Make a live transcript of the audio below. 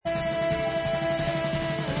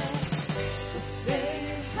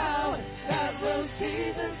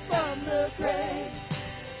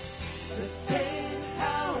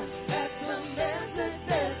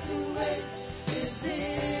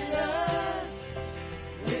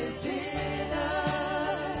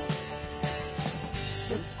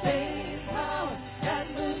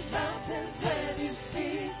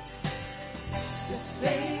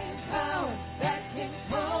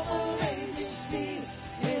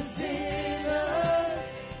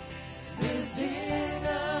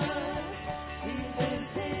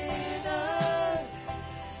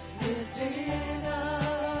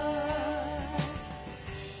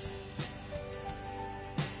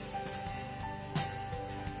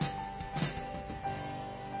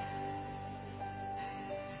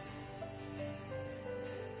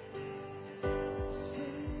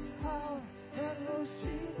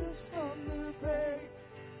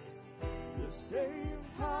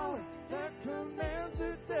power that commands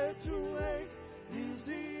the dead to wake lives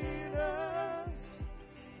in us,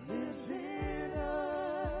 lives in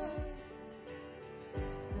us.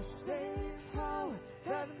 The same power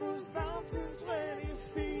that moves mountains when He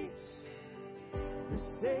speaks, the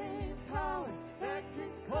same power that can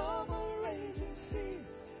calm a raging sea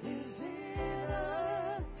lives in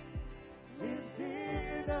us, lives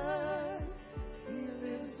in us. He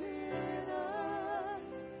lives in us,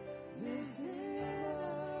 lives in us.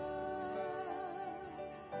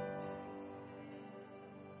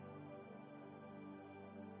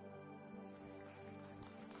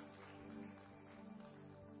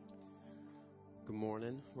 Good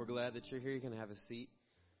morning. We're glad that you're here. You can have a seat.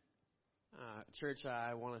 Church,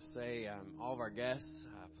 I want to say all of our guests,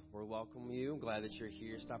 we're welcome you. Glad that you're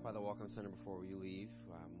here. Stop by the Welcome Center before you leave.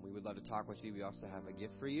 We would love to talk with you. We also have a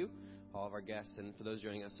gift for you, all of our guests. And for those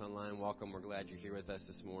joining us online, welcome. We're glad you're here with us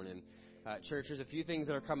this morning. Church, there's a few things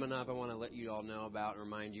that are coming up I want to let you all know about and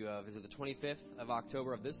remind you of. Is it the 25th of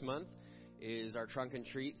October of this month is our trunk and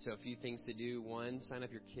treat. So a few things to do. One, sign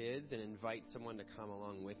up your kids and invite someone to come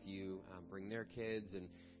along with you. Bring their kids, and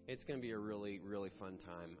it's going to be a really, really fun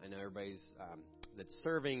time. I know everybody's that's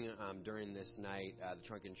serving during this night, the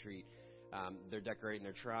trunk and treat. They're decorating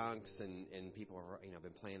their trunks, and people have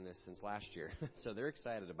been planning this since last year, so they're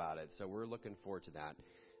excited about it. So we're looking forward to that.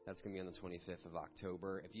 That's going to be on the 25th of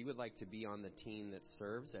October. If you would like to be on the team that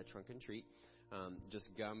serves at trunk and treat, just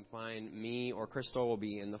come find me or Crystal. Will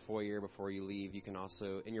be in the foyer before you leave. You can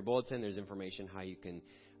also, in your bulletin, there's information how you can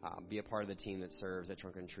be a part of the team that serves at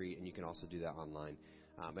trunk and treat, and you can also do that online.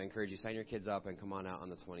 I encourage you, sign your kids up and come on out on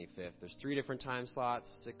the 25th. There's 3 different time slots,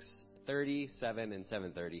 6:30, 7, and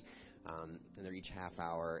 7:30. And they're each half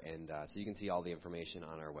hour. And so you can see all the information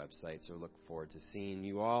on our website. So we look forward to seeing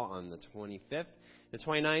you all on the 25th. The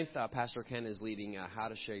 29th, Pastor Ken is leading How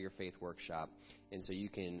to Share Your Faith workshop. And so you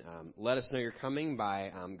can let us know you're coming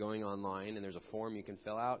by going online. And there's a form you can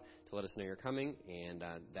fill out to let us know you're coming. And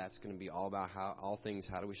that's going to be all about how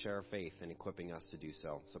do we share our faith, and equipping us to do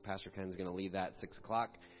so. So Pastor Ken is going to lead that at 6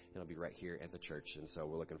 o'clock. And it'll be right here at the church. And so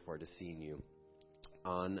we're looking forward to seeing you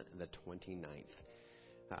on the 29th.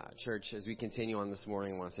 Church, as we continue on this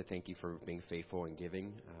morning, I want to say thank you for being faithful and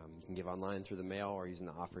giving. You can give online through the mail or using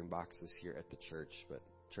the offering boxes here at the church. But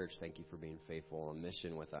church, thank you for being faithful on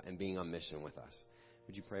mission with us and being on mission with us.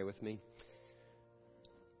 Would you pray with me?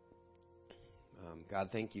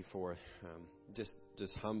 God, thank you for just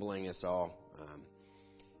humbling us all.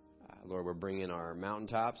 Lord, we're bringing our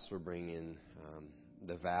mountaintops, we're bringing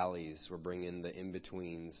the valleys, we're bringing the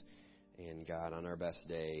in-betweens, and God, on our best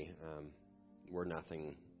day, we're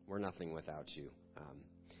nothing without you.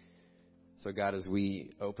 So God, as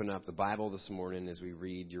we open up the Bible this morning, as we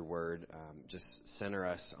read your word, just center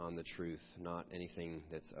us on the truth, not anything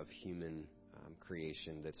that's of human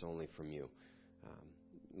creation, that's only from you.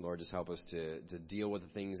 Lord, just help us to deal with the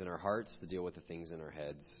things in our hearts, to deal with the things in our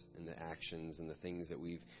heads, and the actions and the things that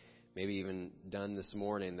we've maybe even done this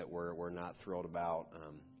morning that we're not thrilled about,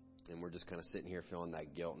 and we're just kind of sitting here feeling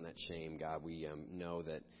that guilt and that shame. God, we know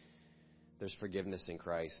that there's forgiveness in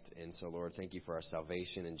Christ. And so, Lord, thank you for our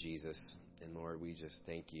salvation in Jesus. And, Lord, we just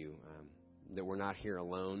thank you that we're not here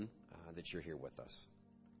alone, that you're here with us.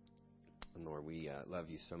 And, Lord, we love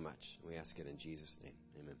you so much. We ask it in Jesus' name.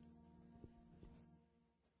 Amen.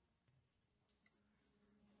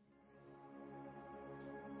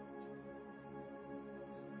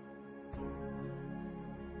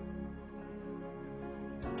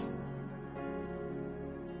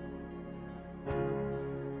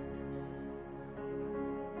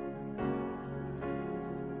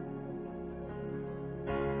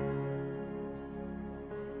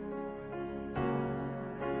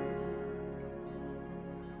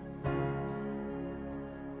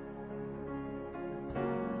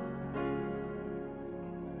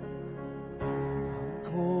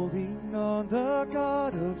 The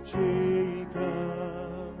God of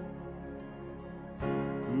Jacob,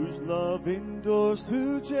 whose love endures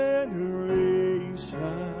through generations.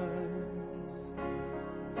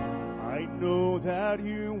 I know that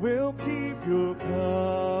you will keep your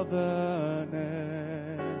covenant.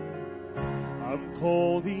 I'm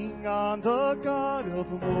calling on the God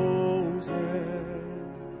of Moses,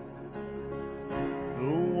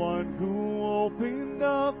 the one who opened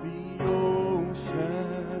up the ocean.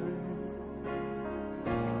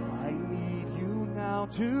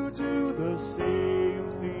 To do the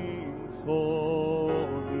same thing for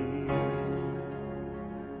me.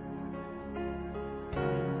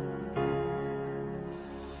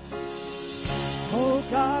 Oh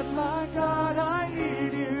God, my God, I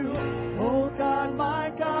need you. Oh God, my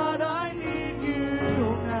God, I need you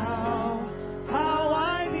now. How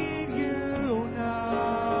I need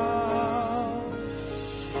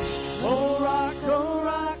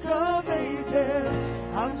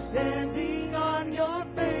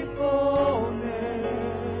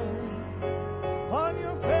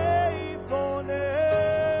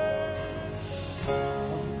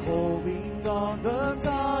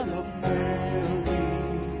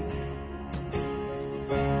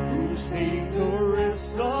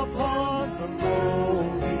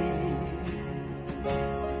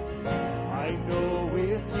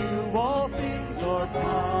more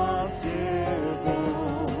possible.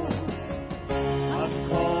 I'm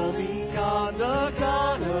calling on the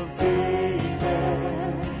God of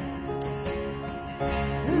David,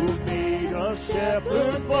 who made a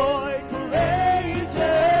shepherd boy courageous.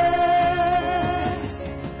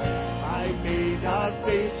 I may not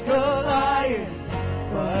face Goliath,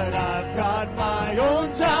 but I've got my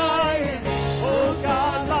own giant. Oh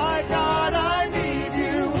God, my God, I need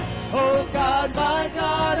you. Oh God, my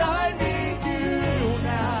God, I need you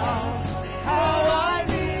now. How I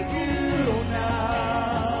need you now.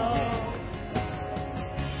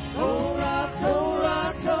 Oh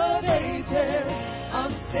rock of ages,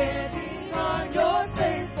 I'm standing on your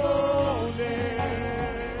faithfulness.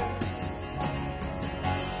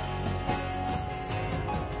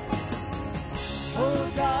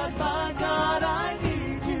 Oh God, my God, I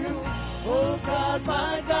need you. Oh God,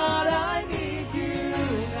 my God, I need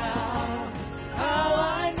you now. How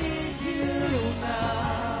I need you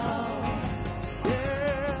now.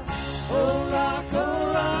 Yeah. Oh rock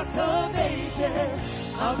of ages,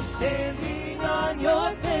 I'm standing on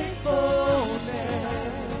your faithfulness.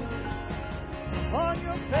 On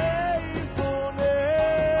your God,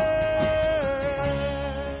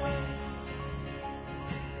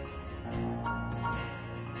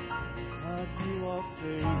 you are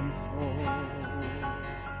faithful.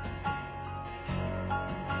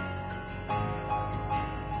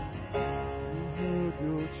 You heard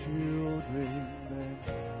your children then,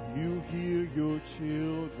 you hear your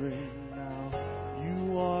children now. You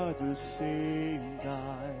are the same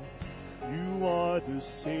God. You are the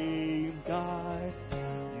same God.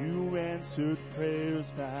 You answered prayers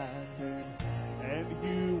back then, and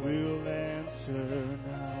you will answer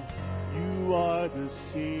now. You are the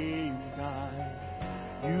same God.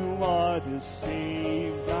 You are the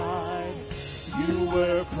same God. You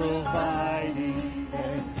were providing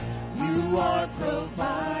then. You are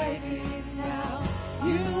providing now.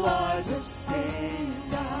 You are the same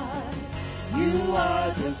God. You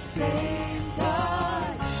are the same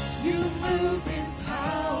God. You moved in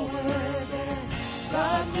power then.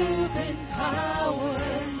 God move in power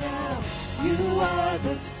now. You are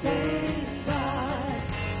the same God.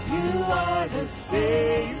 You are the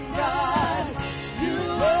same God. You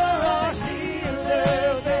are our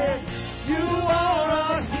healer then. You are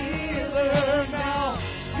our healer now.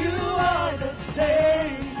 You are the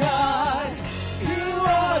same God. You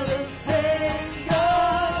are the same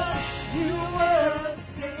God. You were a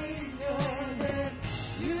Savior then.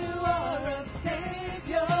 You are a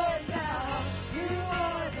Savior now. You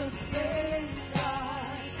are the same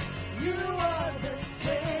God. You are the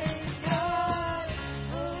same God.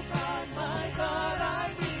 Oh God, my God,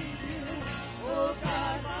 I need you. Oh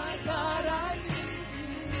God, my God, I need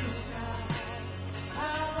you now.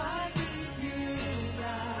 How I need you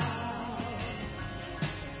now.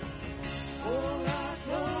 Oh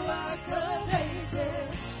rock of ages,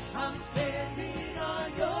 I'm standing on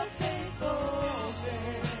your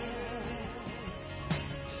faithfulness.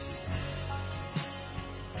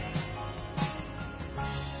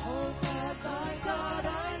 Oh God, my God,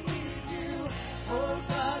 I need you. Oh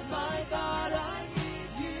God, my God, I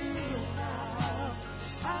need you now.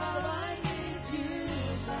 How I need you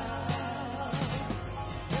now.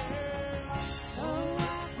 Oh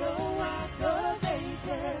rock of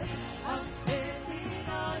ages, I'm standing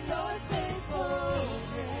on your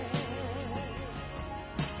faithfulness.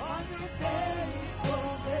 On your faithfulness.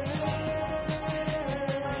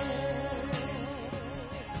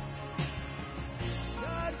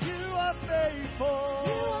 God, you are faithful.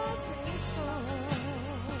 You are faithful.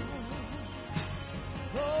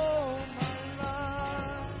 Oh, my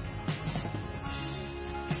life.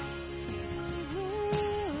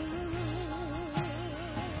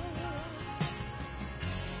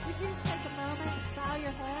 Would you just take a moment, bow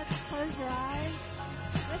your head, close your eyes?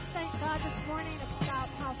 Let's thank God this morning about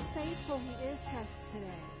how faithful He is to us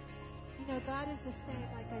today. You know, God is the same,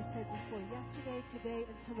 like I said before, yesterday, today,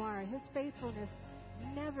 and tomorrow. His faithfulness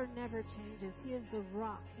never changes. He is the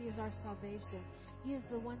rock. He is our salvation. He is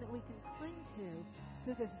the one that we can cling to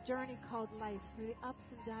through this journey called life, through the ups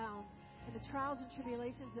and downs and the trials and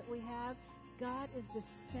tribulations that we have. God is the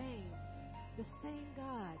same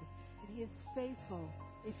God, and He is faithful.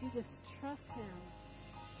 If you just trust Him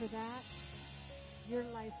for that, your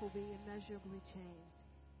life will be immeasurably changed.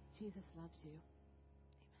 Jesus loves you.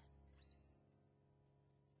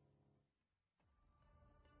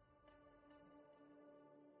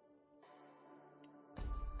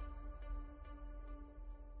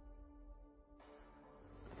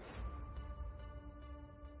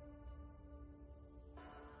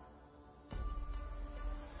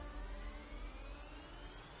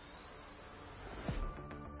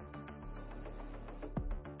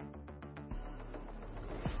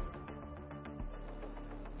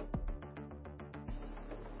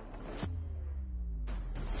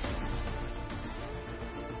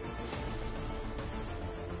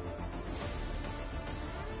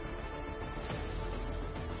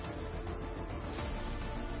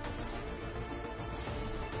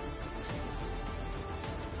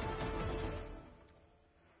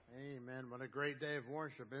 Amen. What a great day of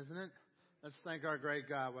worship, isn't it? Let's thank our great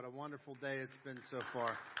God. What a wonderful day it's been so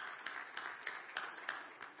far.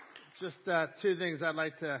 Just two things I'd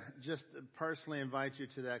like to just personally invite you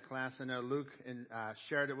to that class. I know Luke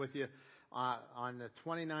shared it with you on the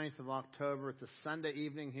 29th of October. It's a Sunday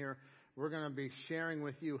evening here. We're going to be sharing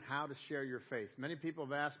with you how to share your faith. Many people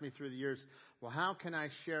have asked me through the years, well, how can I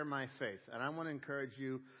share my faith? And I want to encourage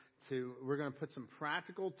you we're going to put some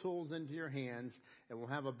practical tools into your hands, and we'll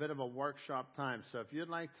have a bit of a workshop time. So if you'd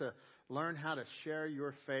like to learn how to share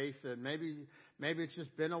your faith, and maybe it's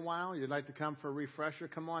just been a while, you'd like to come for a refresher,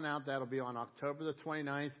 come on out. That'll be on October the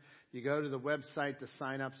 29th. You go to the website to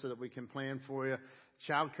sign up so that we can plan for you.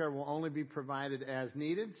 Childcare will only be provided as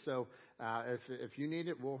needed, so if you need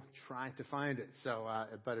it, we'll try to find it. So,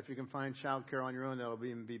 but if you can find childcare on your own, that'll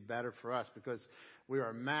even be better for us because we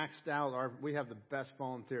are maxed out. We have the best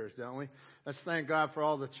volunteers, don't we? Let's thank God for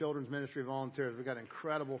all the children's ministry volunteers. We've got an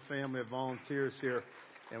incredible family of volunteers here,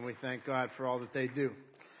 and we thank God for all that they do.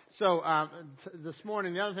 So this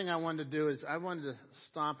morning, the other thing I wanted to do is I wanted to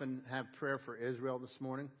stop and have prayer for Israel this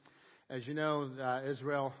morning. As you know,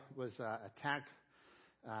 Israel was attacked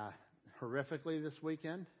horrifically this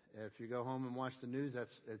weekend. If you go home and watch the news,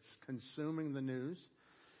 it's consuming the news.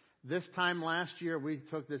 This time last year, we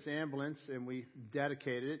took this ambulance and we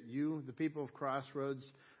dedicated it. You, the people of Crossroads,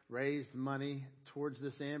 raised money towards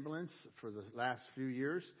this ambulance for the last few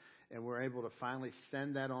years, and we're able to finally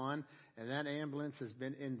send that on. And that ambulance has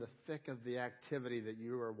been in the thick of the activity that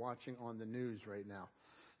you are watching on the news right now.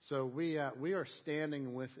 So we are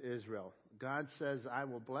standing with Israel. God says, I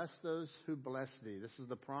will bless those who bless thee. This is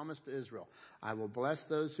the promise to Israel. I will bless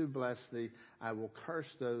those who bless thee. I will curse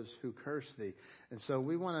those who curse thee. And so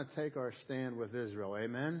we want to take our stand with Israel.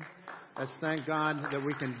 Amen? Let's thank God that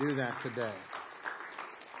we can do that today.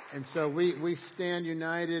 And so we stand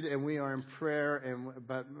united and we are in prayer.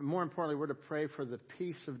 But more importantly, we're to pray for the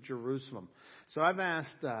peace of Jerusalem. So I've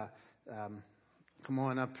asked, come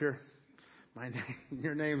on up here.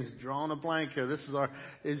 Your name is drawing a blank here. This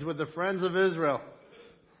is with the Friends of Israel.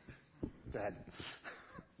 Dad,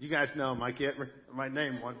 you guys know my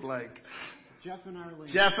name went blank. Jeff and Arlene.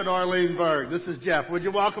 Jeff and Arlene Berg. This is Jeff. Would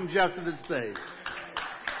you welcome Jeff to the stage?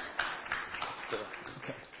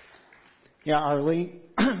 Okay. Yeah, Arlene.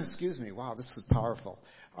 Excuse me. Wow, this is powerful.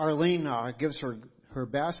 Arlene gives her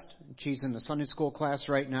best. She's in the Sunday school class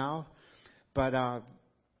right now, but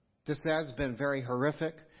this has been very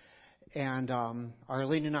horrific. And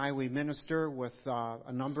Arlene and I, we minister with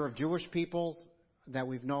a number of Jewish people that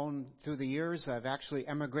we've known through the years that have actually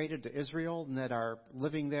emigrated to Israel and that are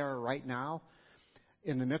living there right now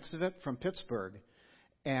in the midst of it from Pittsburgh.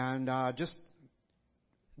 And I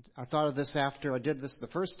thought of this after I did this the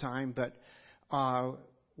first time, but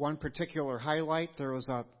one particular highlight, there was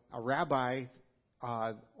a rabbi,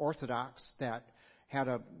 Orthodox, that had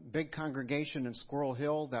a big congregation in Squirrel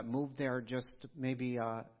Hill that moved there just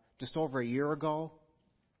over a year ago.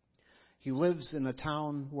 He lives in the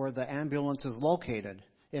town where the ambulance is located,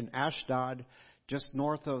 in Ashdod, just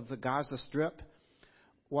north of the Gaza Strip.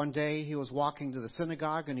 One day he was walking to the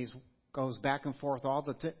synagogue and he goes back and forth all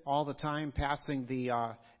the time, passing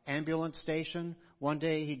the ambulance station. One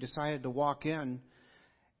day he decided to walk in,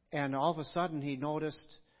 and all of a sudden he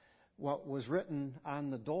noticed what was written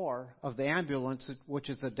on the door of the ambulance, which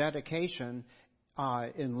is the dedication,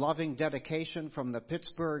 in loving dedication from the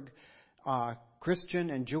Pittsburgh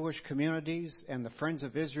Christian and Jewish communities and the Friends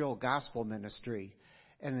of Israel Gospel Ministry.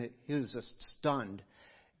 And he was just stunned.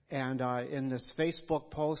 And in this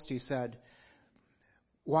Facebook post, he said,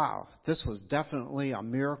 wow, this was definitely a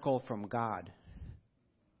miracle from God.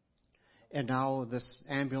 And now this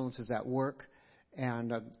ambulance is at work,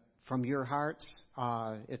 and from your hearts,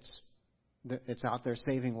 it's out there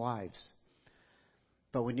saving lives.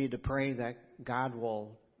 But we need to pray that God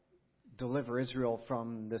will deliver Israel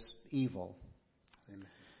from this evil. Amen.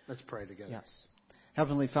 Let's pray together. Yes.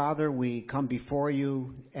 Heavenly Father, we come before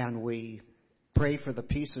you and we pray for the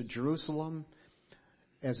peace of Jerusalem,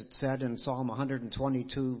 as it said in Psalm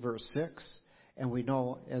 122, verse 6. And we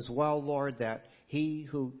know as well, Lord, that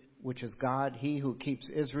which is God, he who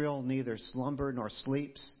keeps Israel neither slumber nor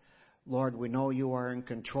sleeps. Lord, we know you are in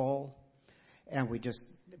control. And we just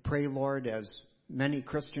pray, Lord, as many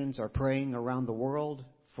Christians are praying around the world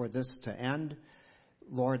for this to end.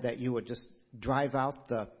 Lord, that you would just drive out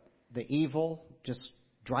the evil, just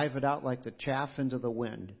drive it out like the chaff into the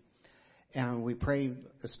wind. And we pray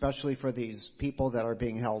especially for these people that are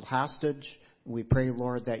being held hostage. We pray,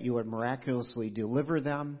 Lord, that you would miraculously deliver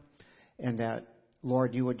them, and that,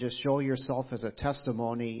 Lord, you would just show yourself as a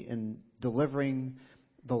testimony in delivering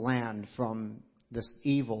the land from this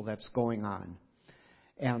evil that's going on.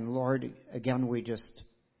 And Lord, again, we just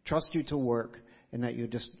trust you to work, and that you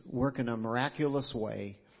just work in a miraculous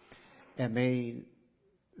way. And may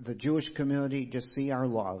the Jewish community just see our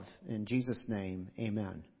love. In Jesus' name,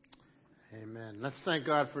 amen. Amen. Let's thank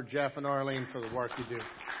God for Jeff and Arlene for the work you do.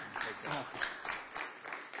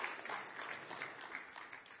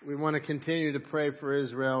 We want to continue to pray for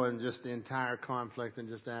Israel and just the entire conflict, and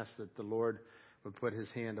just ask that the Lord would put his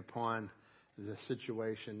hand upon the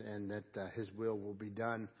situation, and that his will be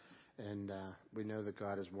done. And we know that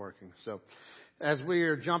God is working. So as we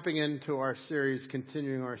are jumping into our series,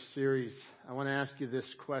 continuing our series, I want to ask you this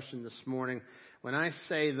question this morning. When I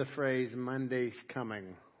say the phrase Monday's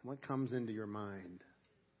coming, what comes into your mind?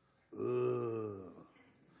 Ugh.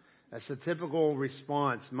 That's a typical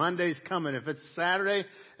response. Monday's coming. If it's Saturday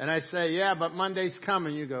and I say, yeah, but Monday's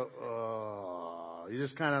coming, you go, oh. You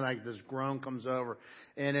just kind of like this groan comes over.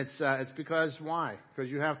 And it's because why? Because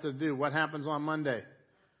you have to do what happens on Monday?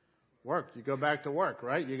 Work. You go back to work,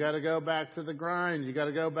 right? You got to go back to the grind. You got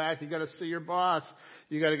to go back. You got to see your boss.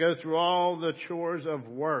 You got to go through all the chores of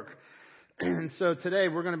work. And so today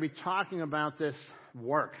we're going to be talking about this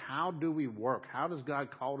work. How do we work? How does God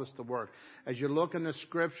call us to work? As you look in the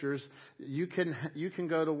scriptures, you can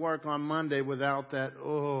go to work on Monday without that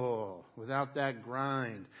without that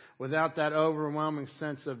grind, without that overwhelming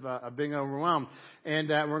sense of being overwhelmed. And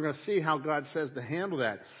we're going to see how God says to handle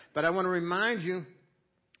that. But I want to remind you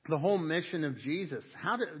the whole mission of Jesus.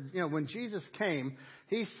 When Jesus came,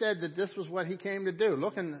 he said that this was what he came to do.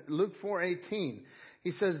 Look in Luke 4:18.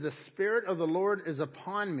 He says, "The Spirit of the Lord is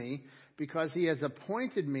upon me, because he has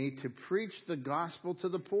appointed me to preach the gospel to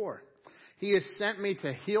the poor. He has sent me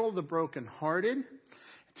to heal the brokenhearted,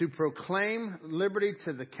 to proclaim liberty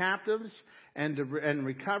to the captives, and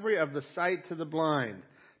recovery of the sight to the blind,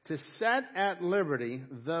 to set at liberty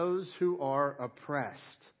those who are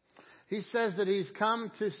oppressed." He says that he's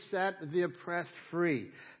come to set the oppressed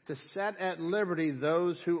free, to set at liberty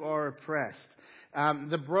those who are oppressed.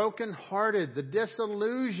 The brokenhearted, the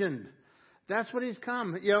disillusioned. That's what he's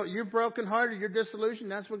come. You're brokenhearted, you're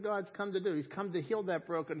disillusioned. That's what God's come to do. He's come to heal that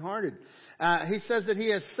brokenhearted. He says that he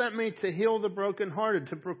has sent me to heal the brokenhearted,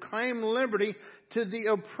 to proclaim liberty to the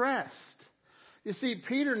oppressed. You see,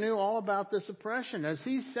 Peter knew all about this oppression. As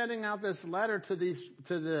he's sending out this letter to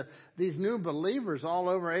these new believers all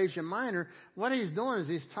over Asia Minor, what he's doing is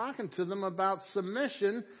he's talking to them about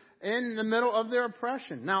submission in the middle of their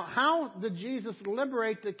oppression. Now, how did Jesus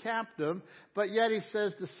liberate the captive, but yet he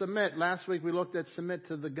says to submit? Last week we looked at submit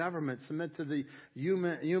to the government, submit to the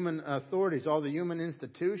human authorities, all the human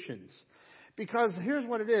institutions. Because here's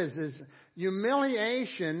what it is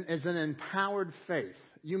humiliation is an empowered faith.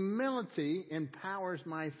 Humility empowers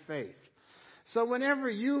my faith. So whenever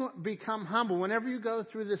you become humble, whenever you go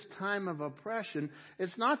through this time of oppression,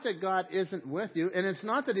 it's not that God isn't with you, and it's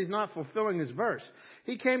not that he's not fulfilling his verse.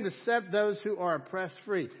 He came to set those who are oppressed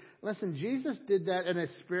free. Listen, Jesus did that in a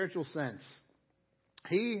spiritual sense.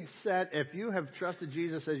 He said, if you have trusted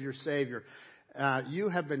Jesus as your Savior, you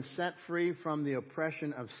have been set free from the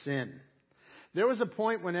oppression of sin. There was a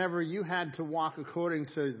point whenever you had to walk according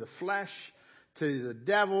to the flesh, to the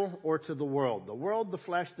devil, or to the world. The world, the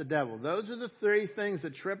flesh, the devil. Those are the three things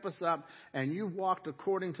that trip us up, and you walked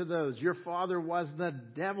according to those. Your father was the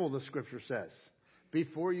devil, the scripture says,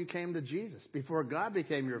 before you came to Jesus, before God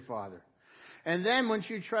became your father. And then once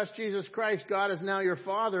you trust Jesus Christ, God is now your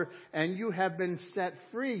Father, and you have been set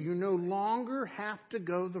free. You no longer have to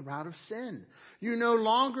go the route of sin. You no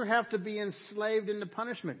longer have to be enslaved into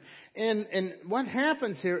punishment. And what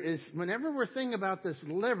happens here is whenever we're thinking about this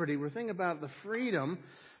liberty, we're thinking about the freedom.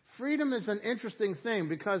 Freedom is an interesting thing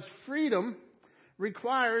because freedom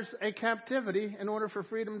requires a captivity in order for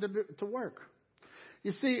freedom to work.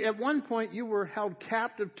 You see, at one point you were held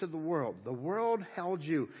captive to the world. The world held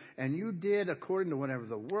you, and you did according to whatever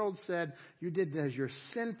the world said. You did as your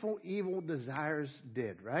sinful, evil desires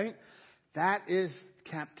did, right? That is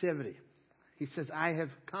captivity. He says, I have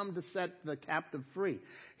come to set the captive free.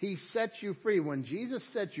 He sets you free. When Jesus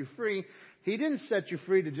set you free, he didn't set you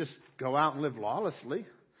free to just go out and live lawlessly.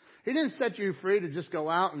 He didn't set you free to just go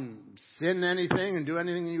out and sin anything and do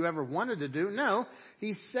anything you ever wanted to do. No,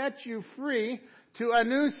 he set you free to a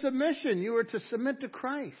new submission. You were to submit to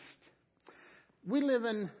Christ. We live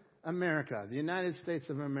in America, the United States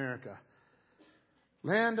of America.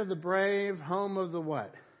 Land of the brave, home of the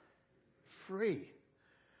what? Free.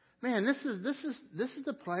 Man, this is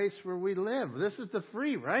the place where we live. This is the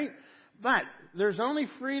free, right? But there's only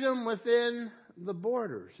freedom within the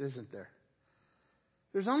borders, isn't there?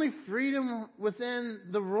 There's only freedom within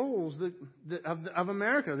the rules of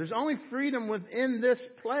America. There's only freedom within this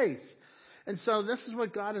place. And so this is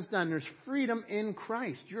what God has done. There's freedom in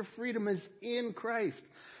Christ. Your freedom is in Christ.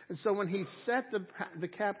 And so when he set the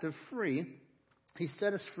captive free, he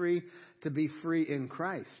set us free to be free in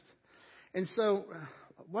Christ. And so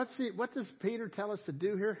what does Peter tell us to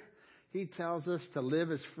do here? He tells us to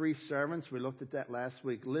live as free servants. We looked at that last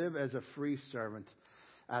week. Live as a free servant.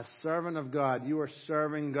 A servant of God. You are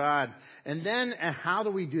serving God. And then how do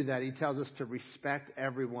we do that? He tells us to respect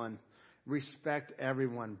everyone. Respect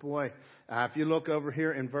everyone. Boy, if you look over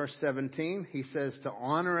here in verse 17, he says to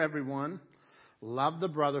honor everyone. Love the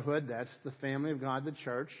brotherhood. That's the family of God, the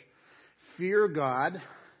church. Fear God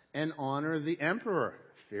and honor the emperor.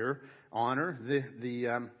 Honor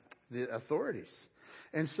the authorities.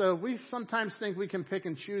 And so we sometimes think we can pick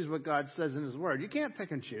and choose what God says in His Word. You can't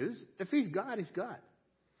pick and choose. If He's God, He's God.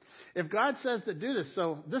 If God says to do this,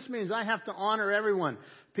 so this means I have to honor everyone.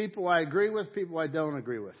 People I agree with, people I don't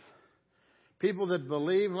agree with. People that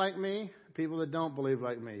believe like me, people that don't believe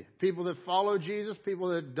like me. People that follow Jesus, people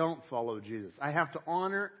that don't follow Jesus. I have to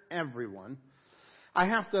honor everyone. I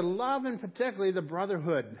have to love, and particularly the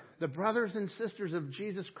brotherhood, the brothers and sisters of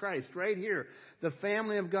Jesus Christ, right here, the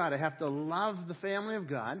family of God. I have to love the family of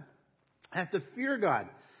God. I have to fear God.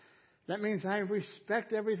 That means I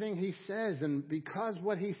respect everything He says, and because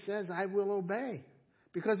what He says, I will obey.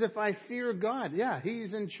 Because if I fear God,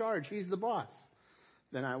 He's in charge, He's the boss,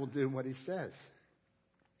 then I will do what He says.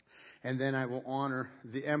 And then I will honor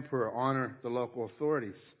the emperor, honor the local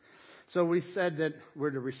authorities. So we said that we're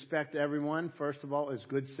to respect everyone, first of all, as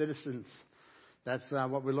good citizens. That's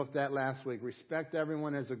what we looked at last week. Respect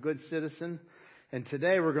everyone as a good citizen. And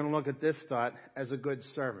today we're going to look at this thought, as a good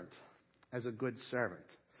servant. As a good servant.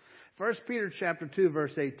 1 Peter chapter 2,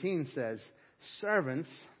 verse 18 says, servants,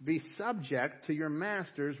 be subject to your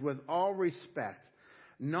masters with all respect,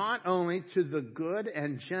 not only to the good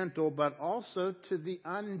and gentle, but also to the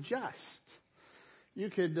unjust. You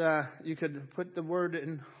could put the word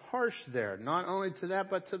in harsh there. Not only to that,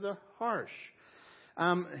 but to the harsh.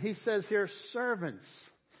 He says here, servants.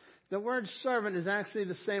 The word servant is actually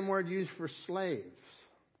the same word used for slaves.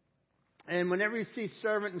 And whenever you see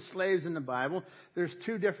servant and slaves in the Bible, there's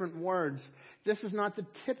two different words. This is not the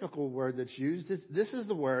typical word that's used. This is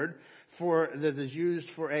the word that is used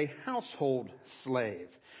for a household slave.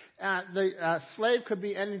 The slave could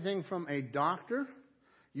be anything from a doctor.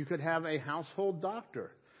 You could have a household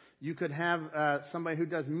doctor. You could have somebody who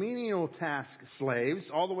does menial task slaves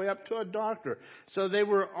all the way up to a doctor. So they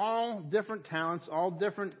were all different talents, all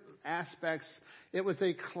different aspects. It was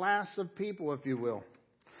a class of people, if you will.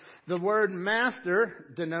 The word master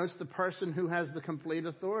denotes the person who has the complete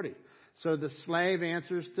authority. So the slave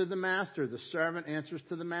answers to the master. The servant answers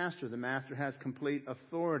to the master. The master has complete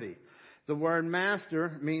authority. The word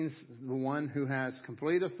master means the one who has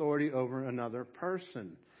complete authority over another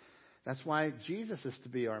person. That's why Jesus is to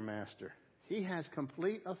be our master. He has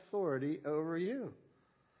complete authority over you.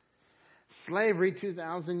 Slavery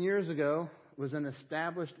 2,000 years ago was an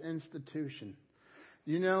established institution.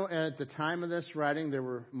 You know, at the time of this writing, there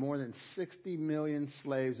were more than 60 million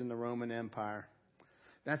slaves in the Roman Empire.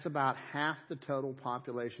 That's about half the total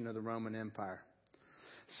population of the Roman Empire.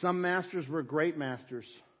 Some masters were great masters.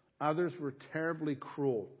 Others were terribly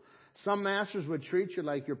cruel. Some masters would treat you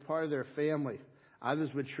like you're part of their family. Others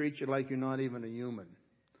would treat you like you're not even a human.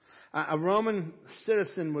 A Roman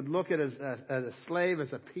citizen would look at a slave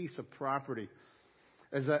as a piece of property.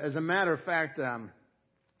 As a matter of fact,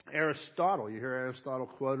 Aristotle, you hear Aristotle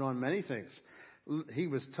quoted on many things. He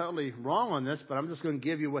was totally wrong on this, but I'm just going to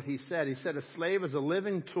give you what he said. He said a slave is a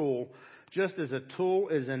living tool, just as a tool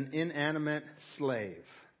is an inanimate slave.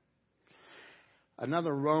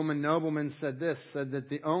 Another Roman nobleman said that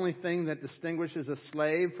the only thing that distinguishes a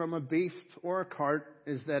slave from a beast or a cart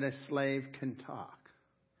is that a slave can talk.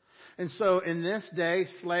 And so in this day,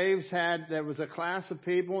 there was a class of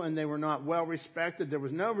people and they were not well respected. There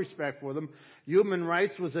was no respect for them. Human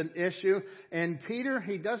rights was an issue. And Peter,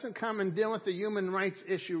 he doesn't come and deal with the human rights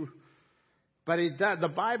issue, but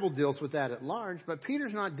the Bible deals with that at large. But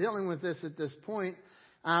Peter's not dealing with this at this point.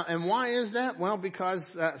 And why is that? Well, because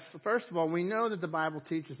first of all, we know that the Bible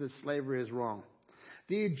teaches that slavery is wrong.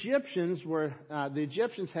 The Egyptians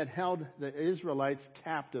had held the Israelites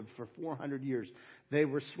captive for 400 years. They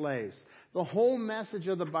were slaves. The whole message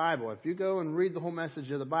of the Bible, if you go and read the whole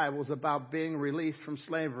message of the Bible, is about being released from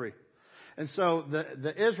slavery. And so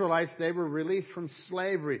the Israelites, they were released from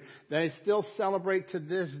slavery. They still celebrate to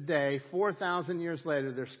this day, 4,000 years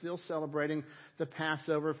later, they're still celebrating the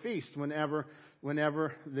Passover feast. Whenever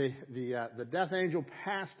the death angel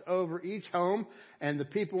passed over each home and the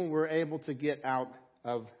people were able to get out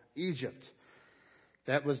of Egypt.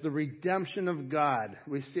 That was the redemption of God.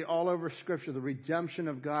 We see all over Scripture the redemption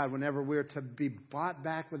of God whenever we're to be bought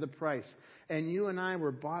back with a price. And you and I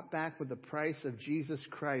were bought back with the price of Jesus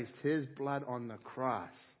Christ, His blood on the cross.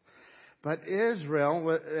 But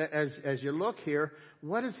Israel, as you look here,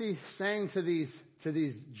 what is He saying to these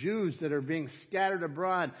Jews that are being scattered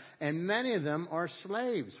abroad? And many of them are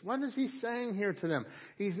slaves. What is He saying here to them?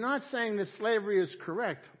 He's not saying that slavery is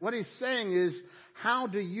correct. What He's saying is, how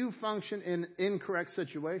do you function in incorrect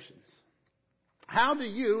situations? How do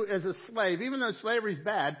you, as a slave, even though slavery is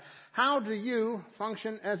bad, how do you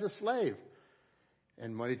function as a slave?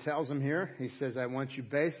 And what He tells them here, He says, I want you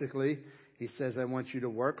to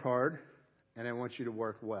work hard and I want you to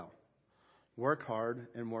work well. Work hard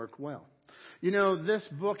and work well. You know, this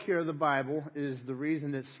book here, the Bible, is the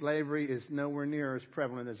reason that slavery is nowhere near as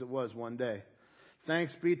prevalent as it was one day.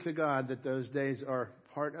 Thanks be to God that those days are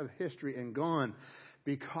part of history and gone.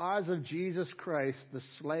 Because of Jesus Christ, the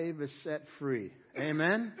slave is set free.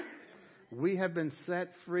 Amen? We have been set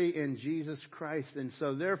free in Jesus Christ. And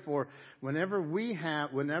so therefore, whenever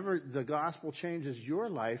the gospel changes your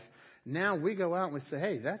life, now we go out and we say,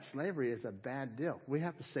 hey, that slavery is a bad deal. We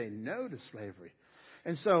have to say no to slavery.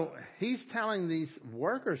 And so He's telling these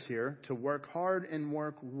workers here to work hard and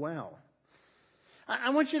work well.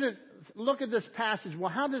 I want you to look at this passage. Well,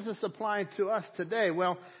 how does this apply to us today?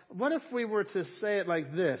 Well, what if we were to say it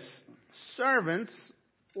like this? Servants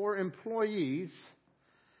or employees,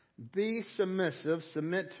 be submissive,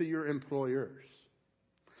 submit to your employers.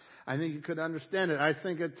 I think you could understand it. I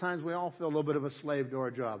think at times we all feel a little bit of a slave to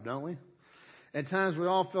our job, don't we? At times we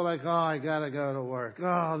all feel like, I got to go to work.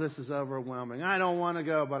 Oh, this is overwhelming. I don't want to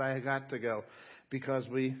go, but I got to go because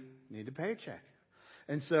we need a paycheck.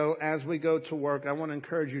 And so as we go to work, I want to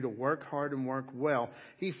encourage you to work hard and work well.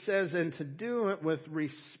 He says, and to do it with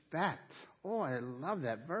respect. Oh, I love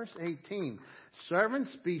that. Verse 18.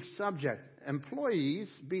 Servants, be subject. Employees,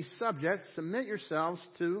 be subject. Submit yourselves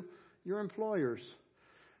to your employers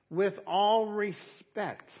with all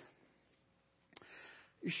respect.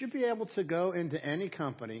 You should be able to go into any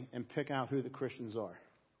company and pick out who the Christians are.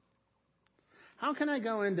 How can I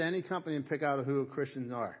go into any company and pick out who the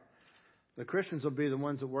Christians are? The Christians will be the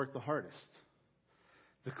ones that work the hardest.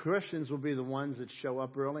 The Christians will be the ones that show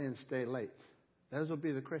up early and stay late. Those will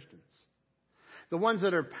be the Christians. The ones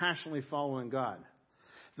that are passionately following God.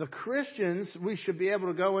 The Christians, we should be able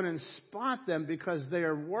to go in and spot them because they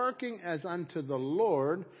are working as unto the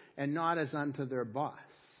Lord and not as unto their boss.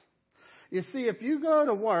 You see, if you go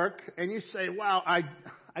to work and you say, wow,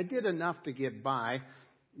 I did enough to get by,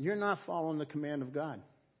 you're not following the command of God.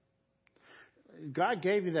 God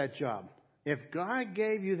gave you that job. If God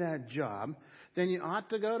gave you that job, then you ought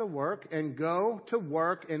to go to work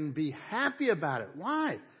and be happy about it.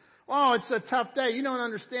 Why? Oh, it's a tough day. You don't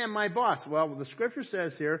understand my boss. Well, the Scripture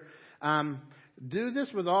says here, do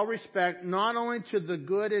this with all respect, not only to the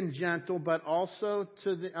good and gentle, but also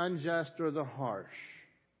to the unjust or the harsh.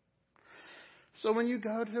 So when you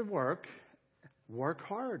go to work, work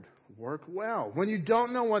hard, work well. When you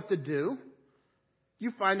don't know what to do,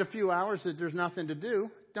 you find a few hours that there's nothing to do.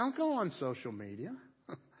 Don't go on social media.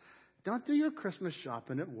 Don't do your Christmas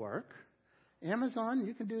shopping at work. Amazon,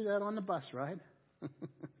 you can do that on the bus ride.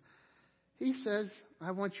 He says,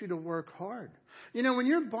 I want you to work hard. You know, when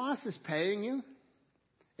your boss is paying you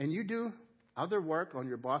and you do other work on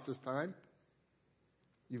your boss's time,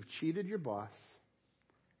 you've cheated your boss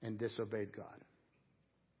and disobeyed God.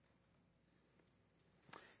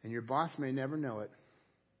 And your boss may never know it,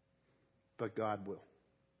 but God will.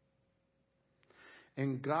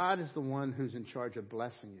 And God is the one who's in charge of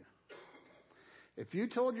blessing you. If you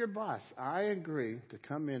told your boss, I agree to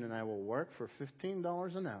come in and I will work for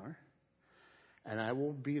 $15 an hour, and I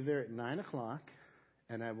will be there at 9 o'clock,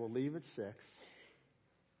 and I will leave at 6,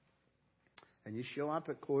 and you show up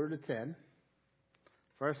at 9:45,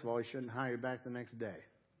 first of all, he shouldn't hire you back the next day.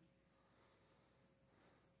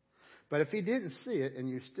 But if he didn't see it and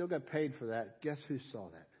you still got paid for that, guess who saw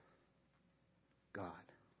that? God.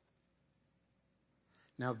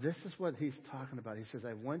 Now, this is what he's talking about. He says,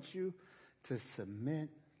 I want you to submit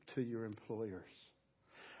to your employers.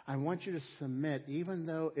 I want you to submit, even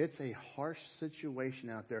though it's a harsh situation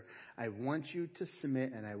out there. I want you to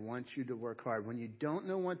submit, and I want you to work hard. When you don't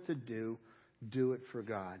know what to do, do it for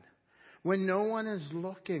God. When no one is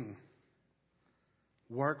looking,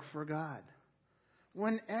 work for God.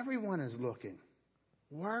 When everyone is looking,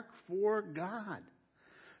 work for God.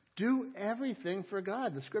 Do everything for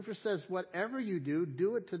God. The Scripture says, whatever you do,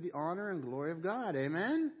 do it to the honor and glory of God.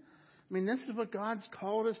 Amen? I mean, this is what God's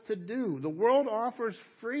called us to do. The world offers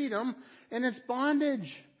freedom in its bondage.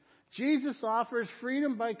 Jesus offers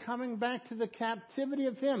freedom by coming back to the captivity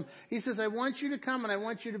of Him. He says, I want you to come and I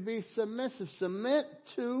want you to be submissive. Submit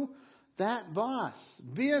to that boss.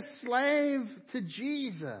 Be a slave to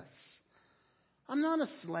Jesus. I'm not a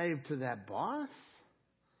slave to that boss,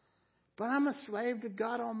 but I'm a slave to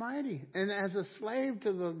God Almighty. And as a slave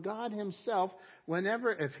to the God Himself,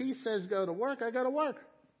 if He says go to work, I go to work.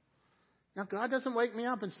 Now, God doesn't wake me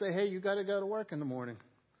up and say, hey, you got to go to work in the morning.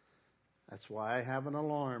 That's why I have an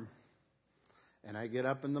alarm. And I get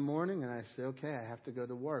up in the morning and I say, okay, I have to go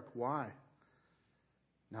to work. Why?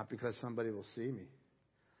 Not because somebody will see me,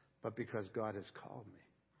 but because God has called me.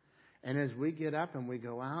 And as we get up and we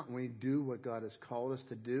go out and we do what God has called us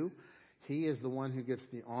to do, He is the one who gets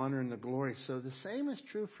the honor and the glory. So the same is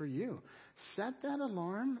true for you. Set that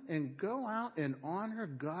alarm and go out and honor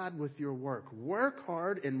God with your work. Work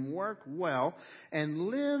hard and work well and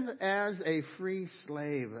live as a free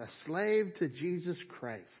slave, a slave to Jesus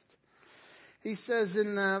Christ. He says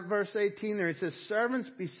in verse 18 there, he says, servants,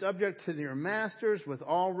 be subject to your masters with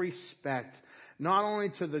all respect, not only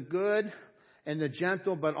to the good and the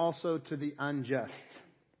gentle, but also to the unjust.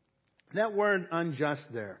 That word unjust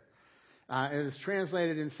there, it is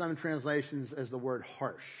translated in some translations as the word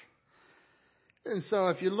harsh. And so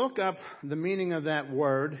if you look up the meaning of that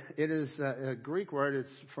word, it is a Greek word.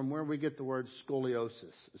 It's from where we get the word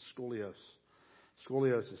scoliosis. Scoliosis.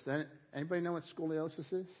 Anybody know what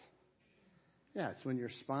scoliosis is? Yeah, it's when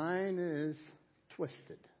your spine is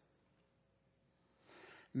twisted.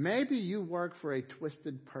 Maybe you work for a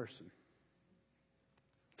twisted person.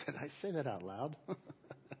 Did I say that out loud?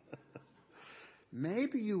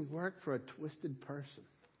 Maybe you work for a twisted person.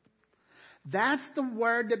 That's the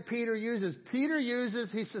word that Peter uses.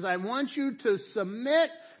 He says, I want you to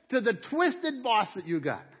submit to the twisted boss that you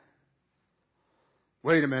got.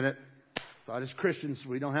 Wait a minute. Thought as Christians,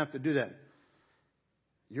 we don't have to do that.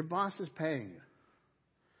 Your boss is paying you.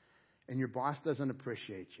 And your boss doesn't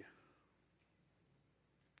appreciate you.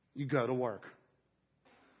 You go to work.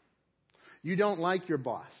 You don't like your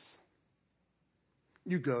boss.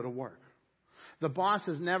 You go to work. The boss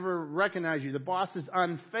has never recognized you. The boss is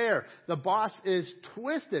unfair. The boss is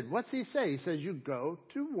twisted. What's he say? He says you go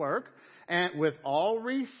to work and with all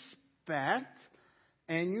respect,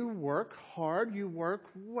 and you work hard, you work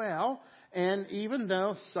well, and even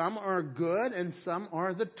though some are good and some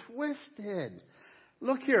are the twisted.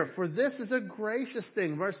 Look here, for this is a gracious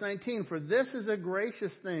thing. Verse 19, for this is a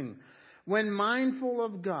gracious thing. When mindful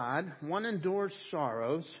of God, one endures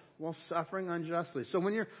sorrows while suffering unjustly. So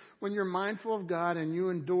when you're mindful of God and you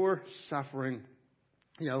endure suffering,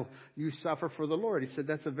 you suffer for the Lord. He said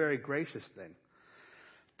that's a very gracious thing.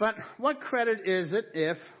 But what credit is it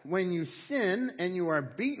if when you sin and you are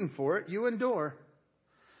beaten for it, you endure?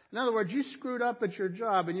 In other words, you screwed up at your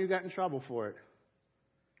job and you got in trouble for it.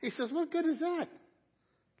 He says, what good is that?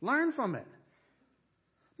 Learn from it.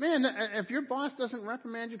 Man, if your boss doesn't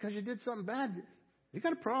reprimand you because you did something bad, you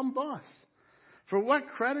got a problem, boss. For what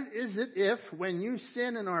credit is it if when you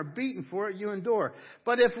sin and are beaten for it, you endure?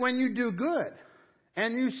 But if when you do good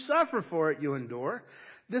and you suffer for it, you endure,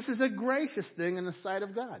 this is a gracious thing in the sight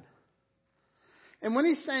of God. And when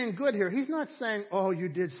he's saying good here, he's not saying, oh, you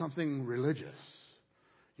did something religious.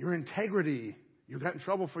 Your integrity, you got in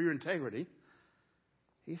trouble for your integrity.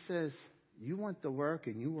 He says, you went to work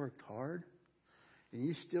and you worked hard and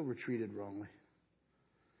you still were treated wrongly.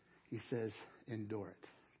 He says, endure it.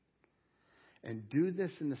 And do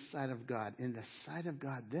this in the sight of God. In the sight of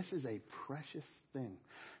God, this is a precious thing.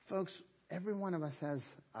 Folks, every one of us has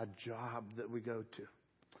a job that we go to.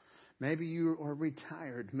 Maybe you are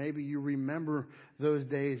retired. Maybe you remember those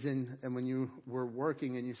days and when you were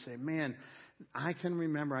working and you say, man, I can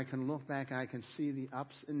remember, I can look back, I can see the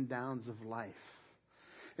ups and downs of life.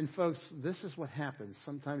 And folks, this is what happens.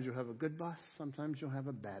 Sometimes you'll have a good boss. Sometimes you'll have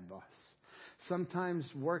a bad boss. Sometimes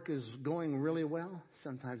work is going really well.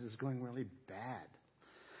 Sometimes it's going really bad.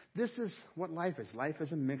 This is what life is. Life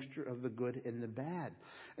is a mixture of the good and the bad.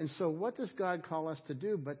 And so what does God call us to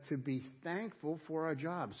do but to be thankful for our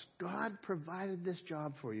jobs? God provided this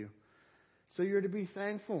job for you. So you're to be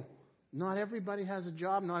thankful. Not everybody has a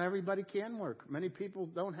job. Not everybody can work. Many people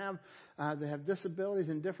don't have, they have disabilities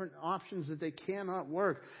and different options that they cannot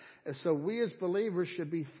work. And so we as believers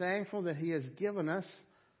should be thankful that He has given us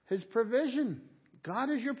His provision. God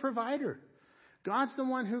is your provider. God's the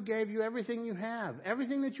one who gave you everything you have.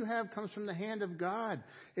 Everything that you have comes from the hand of God.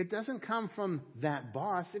 It doesn't come from that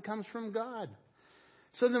boss. It comes from God.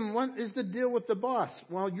 So then what is the deal with the boss?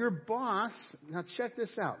 Well, your boss, now check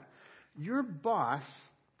this out. Your boss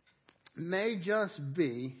may just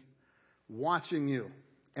be watching you.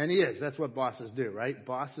 And he is. That's what bosses do, right?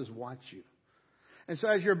 Bosses watch you. And so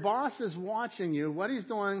as your boss is watching you, what he's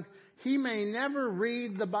doing, he may never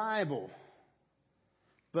read the Bible,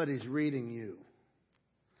 but he's reading you.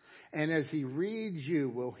 And as he reads you,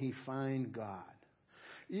 will he find God?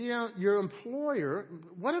 You know, your employer,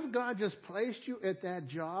 what if God just placed you at that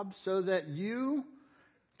job so that you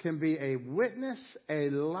can be a witness, a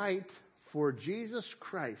light for Jesus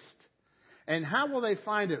Christ? And how will they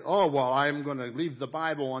find it? Oh, well, I'm going to leave the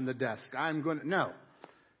Bible on the desk. No.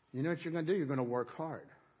 You know what you're going to do? You're going to work hard.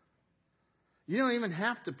 You don't even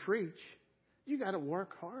have to preach. You got to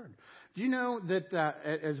work hard. Do you know that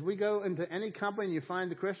as we go into any company and you find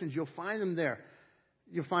the Christians, you'll find them there.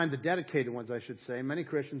 You'll find the dedicated ones, I should say. Many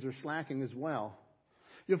Christians are slacking as well.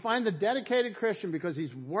 You'll find the dedicated Christian because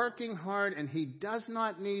he's working hard and he does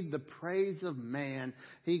not need the praise of man.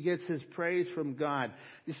 He gets his praise from God.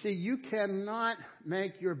 You see, you cannot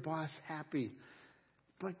make your boss happy.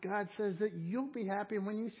 But God says that you'll be happy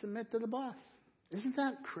when you submit to the boss. Isn't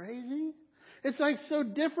that crazy? It's like so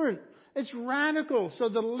different. It's radical. So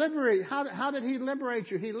how did he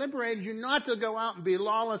liberate you? He liberated you not to go out and be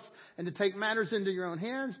lawless and to take matters into your own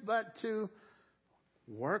hands, but to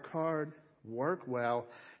work hard, work well,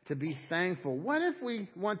 to be thankful. What if we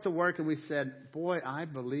went to work and we said, boy, I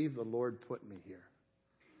believe the Lord put me here.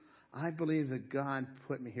 I believe that God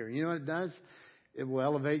put me here. You know what it does? It will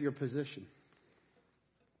elevate your position.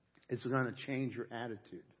 It's going to change your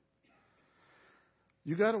attitude.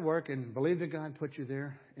 You got to work and believe that God put you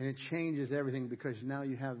there, and it changes everything because now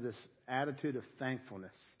you have this attitude of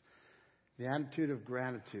thankfulness, the attitude of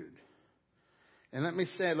gratitude. And let me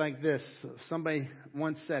say it like this. Somebody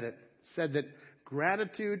once said that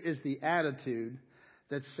gratitude is the attitude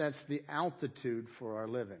that sets the altitude for our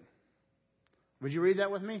living. Would you read that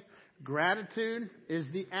with me? Gratitude is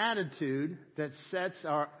the attitude that sets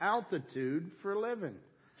our altitude for living.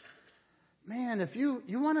 Man, if you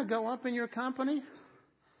want to go up in your company,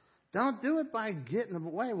 don't do it by getting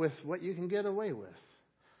away with what you can get away with.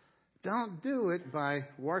 Don't do it by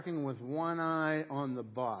working with one eye on the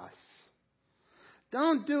boss.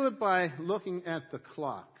 Don't do it by looking at the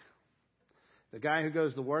clock. The guy who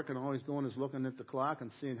goes to work and all he's doing is looking at the clock and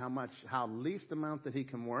seeing how least amount that he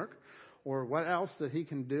can work or what else that he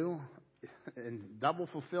can do and double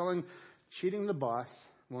fulfilling, cheating the boss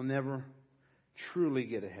will never truly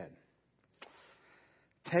get ahead.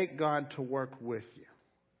 Take God to work with you.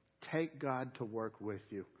 Take God to work with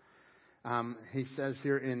you. He says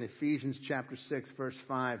here in Ephesians chapter 6, verse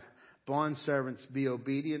 5, bondservants, be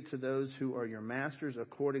obedient to those who are your masters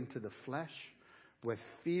according to the flesh, with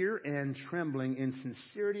fear and trembling in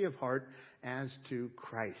sincerity of heart as to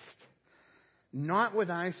Christ. Not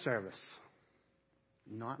with eye service.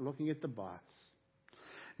 Not looking at the boss.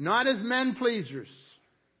 Not as men pleasers.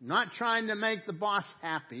 Not trying to make the boss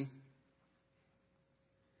happy.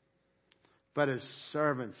 But as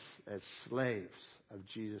servants, as slaves of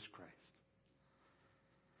Jesus Christ.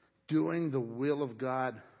 Doing the will of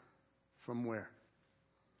God from where?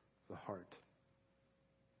 The heart.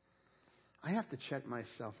 I have to check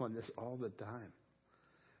myself on this all the time.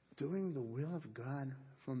 Doing the will of God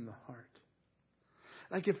from the heart.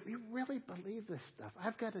 Like if we really believe this stuff,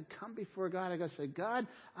 I've got to come before God. I've got to say, God,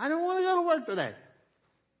 I don't want to go to work today.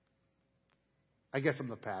 I guess I'm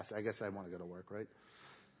the pastor. I guess I want to go to work, right?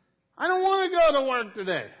 I don't want to go to work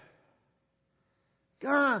today.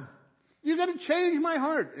 God, you got to change my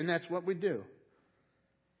heart. And that's what we do.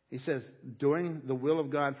 He says, doing the will of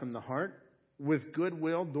God from the heart, with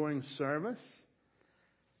goodwill, doing service,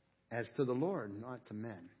 as to the Lord, not to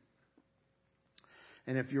men.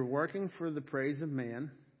 And if you're working for the praise of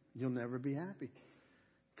man, you'll never be happy.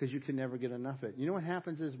 Because you can never get enough of it. You know what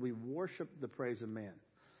happens is we worship the praise of man.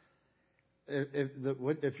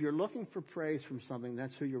 If you're looking for praise from something,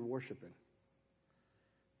 that's who you're worshiping.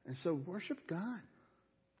 And so worship God.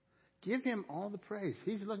 Give him all the praise.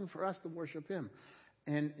 He's looking for us to worship him.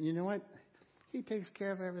 And you know what? He takes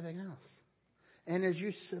care of everything else. And as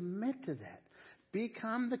you submit to that,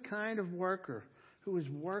 become the kind of worker who is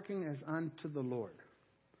working as unto the Lord.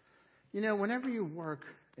 You know, whenever you work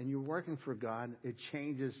and you're working for God, it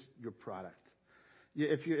changes your product.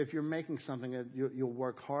 If you're making something, you'll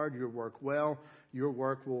work hard, you'll work well, you'll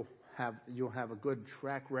have a good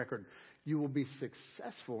track record. You will be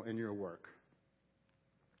successful in your work.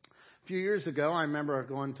 A few years ago, I remember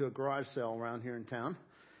going to a garage sale around here in town,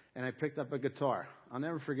 and I picked up a guitar. I'll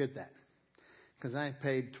never forget that, because I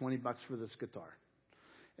paid $20 for this guitar.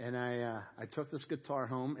 And I took this guitar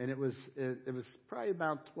home, and it was probably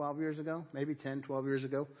about 12 years ago, maybe 10, 12 years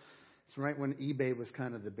ago. It's right when eBay was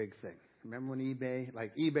kind of the big thing. Remember when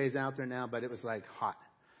eBay's out there now, but it was like hot.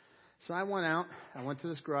 So I went to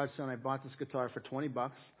this garage sale and I bought this guitar for $20.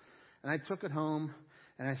 And I took it home,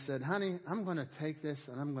 and I said, honey, I'm going to take this,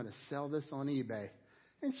 and I'm going to sell this on eBay.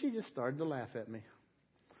 And she just started to laugh at me.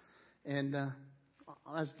 And I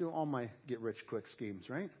was doing all my get-rich-quick schemes,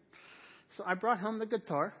 right? So I brought home the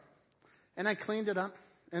guitar, and I cleaned it up,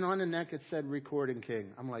 and on the neck it said Recording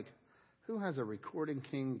King. I'm like, who has a Recording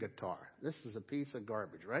King guitar? This is a piece of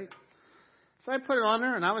garbage, right? So I put it on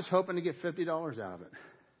there, and I was hoping to get $50 out of it.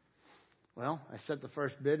 Well, I set the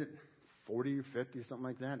first bid at 40 or 50 or something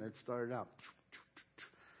like that, and it started out.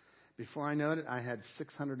 Before I know it, I had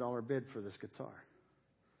 $600 bid for this guitar.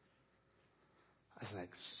 I was like,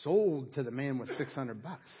 sold to the man with $600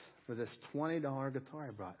 for this $20 guitar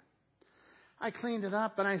I brought. I cleaned it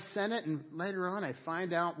up and I sent it, and later on I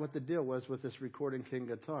find out what the deal was with this Recording King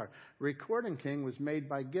guitar. Recording King was made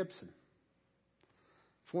by Gibson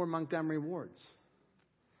for Montgomery Wards.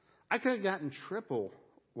 I could have gotten triple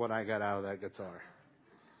what I got out of that guitar.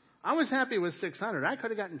 I was happy with $600. I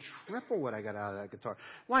could have gotten triple what I got out of that guitar.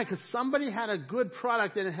 Why? Because somebody had a good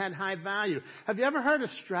product and it had high value. Have you ever heard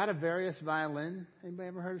of Stradivarius violin? Anybody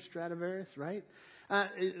ever heard of Stradivarius, right?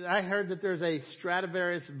 I heard that there's a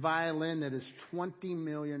Stradivarius violin that is $20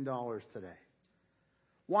 million today.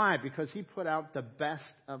 Why? Because he put out the best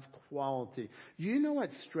of quality. You know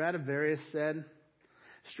what Stradivarius said?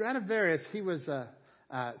 Stradivarius, he was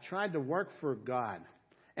tried to work for God.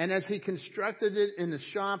 And as he constructed it in the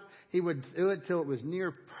shop, he would do it till it was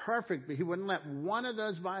near perfect. But he wouldn't let one of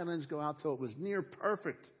those violins go out till it was near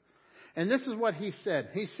perfect. And this is what he said.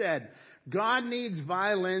 He said, God needs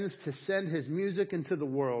violins to send his music into the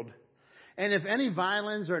world. And if any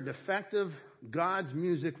violins are defective, God's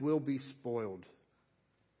music will be spoiled.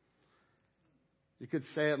 You could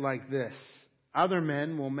say it like this. Other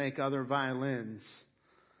men will make other violins,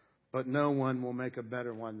 but no one will make a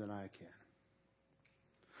better one than I can.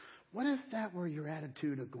 What if that were your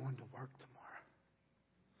attitude of going to work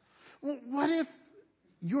tomorrow? What if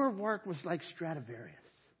your work was like Stradivarius?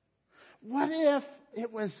 What if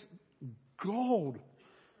it was gold?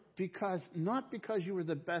 Not because you were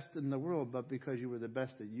the best in the world, but because you were the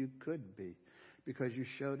best that you could be. Because you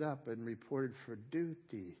showed up and reported for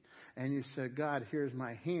duty. And you said, God, here's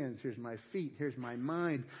my hands, here's my feet, here's my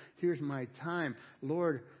mind, here's my time.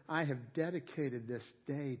 Lord, I have dedicated this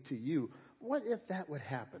day to you. What if that would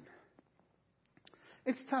happen?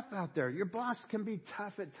 It's tough out there. Your boss can be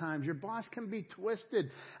tough at times. Your boss can be twisted.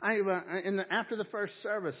 After the first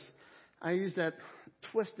service, I used that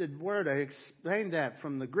twisted word. I explained that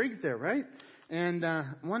from the Greek there, right? And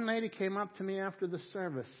one lady came up to me after the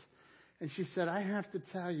service, and she said, I have to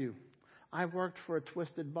tell you, I worked for a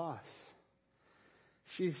twisted boss.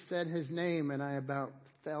 She said his name, and I about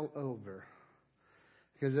fell over.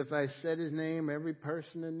 Because if I said his name, every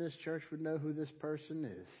person in this church would know who this person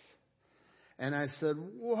is. And I said,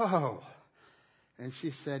 whoa. And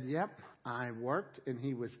she said, yep, I worked and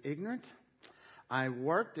he was ignorant. I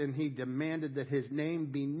worked and he demanded that his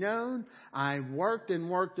name be known. I worked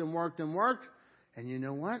and worked and worked and worked. And you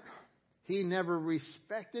know what? He never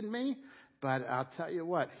respected me. But I'll tell you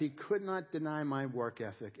what, he could not deny my work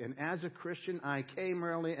ethic. And as a Christian, I came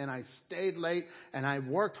early and I stayed late and I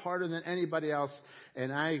worked harder than anybody else.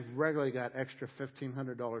 And I regularly got extra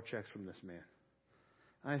 $1,500 checks from this man.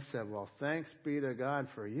 I said, well, thanks be to God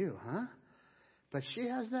for you, huh? But she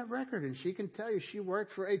has that record, and she can tell you she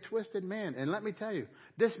worked for a twisted man. And let me tell you,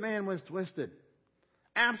 this man was twisted.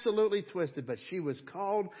 Absolutely twisted. But she was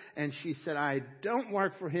called, and she said, I don't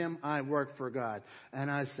work for him, I work for God.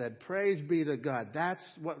 And I said, praise be to God. That's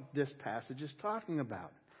what this passage is talking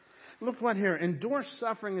about. Look what here. Endure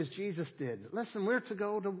suffering as Jesus did. Listen, we're to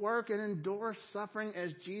go to work and endure suffering as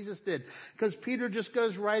Jesus did. Because Peter just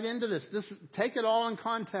goes right into this. Take it all in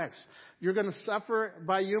context. You're going to suffer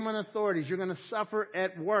by human authorities. You're going to suffer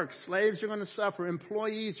at work. Slaves are going to suffer.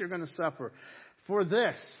 Employees are going to suffer. For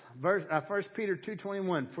this, 1 Peter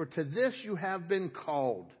 2:21, for to this you have been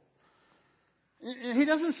called. He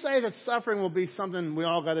doesn't say that suffering will be something we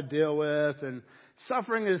all got to deal with, and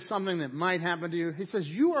suffering is something that might happen to you. He says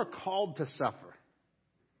you are called to suffer.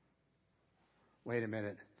 Wait a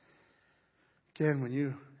minute. Ken, when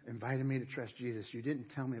you invited me to trust Jesus, you didn't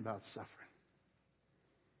tell me about suffering.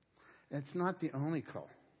 It's not the only call.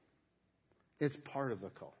 It's part of the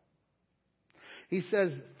call. He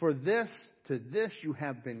says, for this, to this you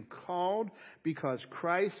have been called, because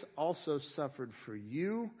Christ also suffered for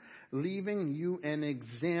you, leaving you an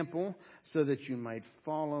example so that you might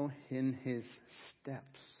follow in his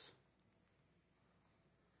steps.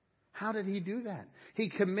 How did he do that? He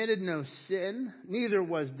committed no sin, neither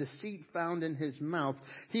was deceit found in his mouth.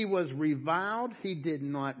 He was reviled, he did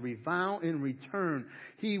not revile in return.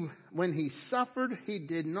 When he suffered, he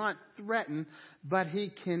did not threaten, but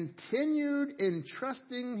he continued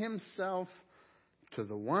entrusting himself to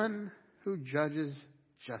the one who judges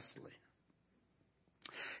justly.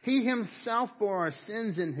 He himself bore our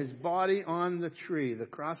sins in his body on the tree, the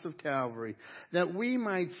cross of Calvary, that we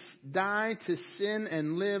might die to sin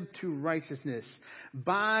and live to righteousness.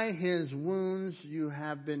 By his wounds you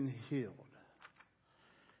have been healed.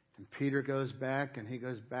 And Peter goes back, and he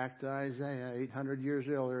goes back to Isaiah 800 years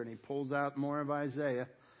earlier, and he pulls out more of Isaiah.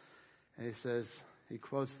 And he says, he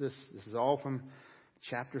quotes this. This is all from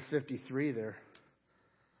chapter 53 there.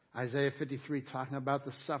 Isaiah 53 talking about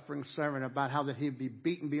the suffering servant, about how that he would be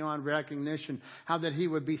beaten beyond recognition, how that he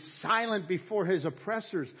would be silent before his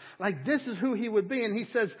oppressors. Like this is who he would be. And he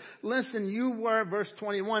says, listen, you were, verse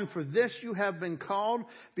 21, for this you have been called,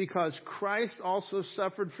 because Christ also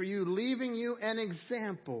suffered for you, leaving you an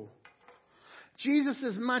example. Jesus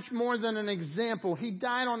is much more than an example. He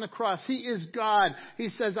died on the cross. He is God. He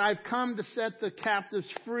says, I've come to set the captives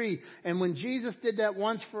free. And when Jesus did that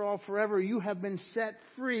once for all forever, you have been set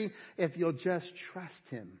free if you'll just trust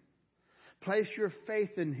him. Place your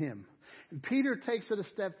faith in him. And Peter takes it a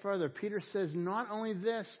step further. Peter says, not only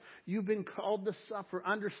this, you've been called to suffer.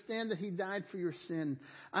 Understand that he died for your sin.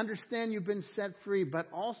 Understand you've been set free, but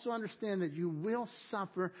also understand that you will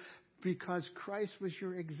suffer because Christ was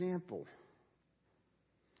your example.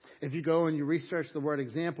 If you go and you research the word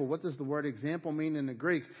example, what does the word example mean in the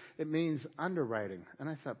Greek? It means underwriting. And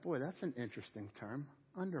I thought, boy, that's an interesting term,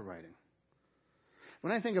 underwriting.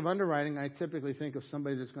 When I think of underwriting, I typically think of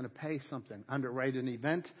somebody that's going to pay something. Underwrite an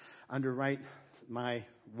event, underwrite my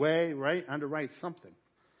way, right? Underwrite something.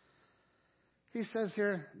 He says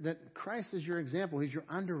here that Christ is your example. He's your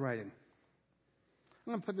underwriting.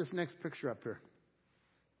 I'm going to put this next picture up here.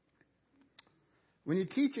 When you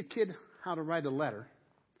teach a kid how to write a letter,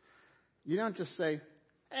 you don't just say,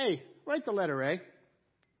 hey, write the letter A.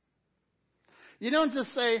 You don't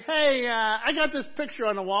just say, hey, I got this picture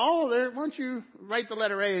on the wall. Why don't you write the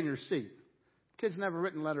letter A in your seat? Kid's never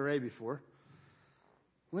written letter A before.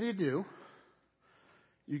 What do?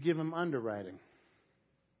 You give him underwriting.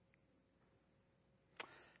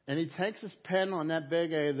 And he takes his pen on that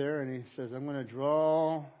big A there, and he says, I'm going to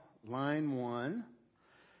draw line 1.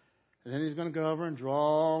 And then he's going to go over and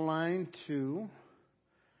draw line 2.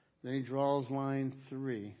 Then he draws line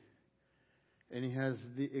 3, and he has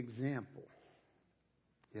the example.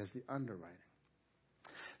 He has the underwriting.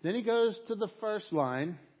 Then he goes to the first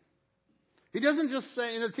line. He doesn't just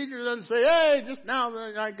say, the teacher doesn't say, hey, just now,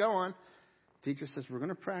 I go on. The teacher says, we're going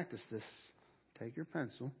to practice this. Take your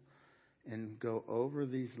pencil and go over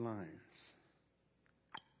these lines.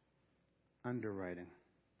 Underwriting.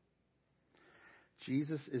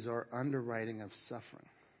 Jesus is our underwriting of suffering.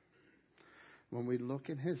 When we look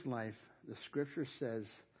at his life, the scripture says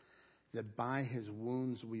that by his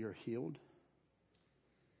wounds we are healed.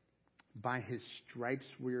 By his stripes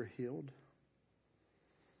we are healed.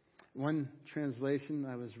 One translation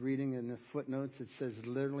I was reading in the footnotes, it says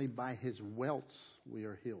literally by his welts we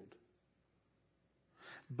are healed.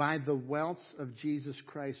 By the welts of Jesus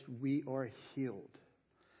Christ we are healed.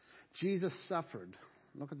 Jesus suffered.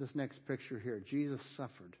 Look at this next picture here. Jesus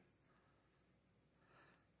suffered.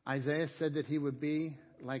 Isaiah said that he would be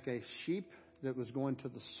like a sheep that was going to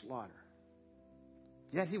the slaughter.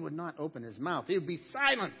 Yet he would not open his mouth. He would be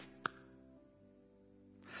silent.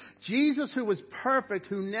 Jesus, who was perfect,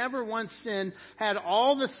 who never once sinned, had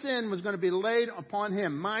all the sin was going to be laid upon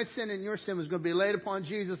him. My sin and your sin was going to be laid upon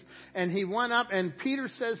Jesus. And he went up, and Peter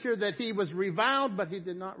says here that he was reviled, but he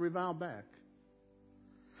did not revile back.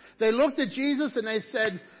 They looked at Jesus and they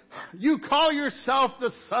said, you call yourself the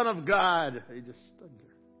Son of God. He just stood there.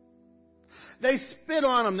 They spit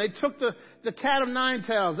on him. They took the cat of nine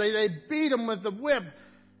tails. They beat him with the whip.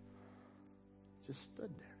 Just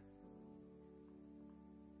stood there.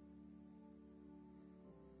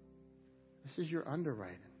 This is your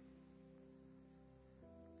underwriting.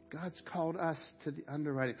 God's called us to the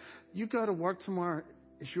underwriting. You go to work tomorrow.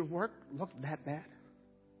 Is your work look that bad?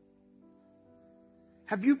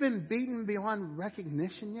 Have you been beaten beyond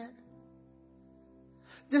recognition yet?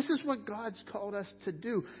 This is what God's called us to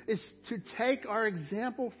do, is to take our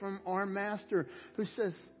example from our Master who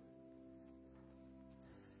says,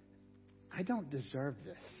 I don't deserve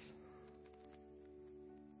this,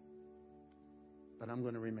 but I'm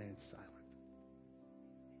going to remain silent.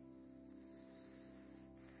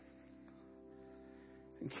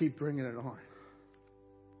 And keep bringing it on.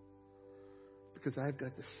 Because I've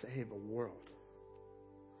got to save a world.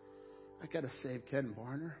 I got to save Ken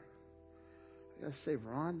Barner. I got to save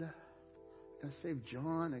Rhonda. I got to save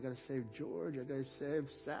John. I got to save George. I got to save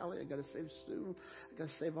Sally. I got to save Sue. I got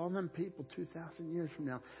to save all them people 2,000 years from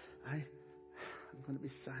now. I'm going to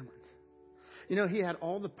be silent. You know, he had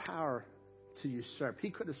all the power to usurp.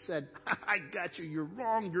 He could have said, I got you. You're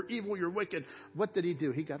wrong. You're evil. You're wicked. What did he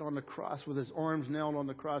do? He got on the cross with his arms nailed on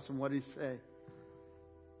the cross. And what did he say?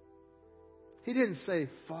 He didn't say,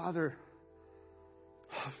 Father,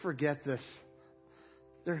 forget this.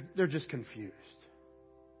 They're just confused.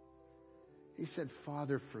 He said,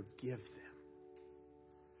 Father, forgive them,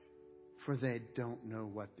 for they don't know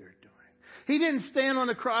what they're doing. He didn't stand on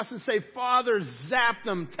the cross and say, Father, zap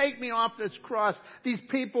them. Take me off this cross. These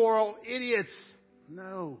people are all idiots.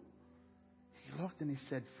 No. He looked and he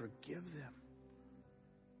said, forgive them,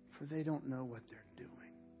 for they don't know what they're doing.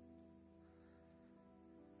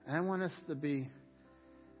 And I want us to be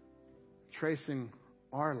tracing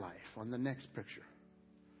our life on the next picture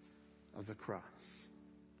of the cross.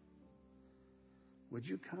 Would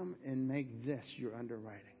you come and make this your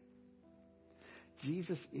underwriting?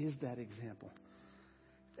 Jesus is that example.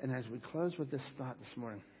 And as we close with this thought this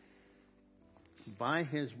morning, by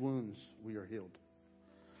his wounds we are healed.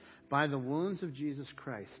 By the wounds of Jesus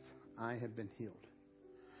Christ, I have been healed.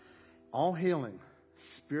 All healing,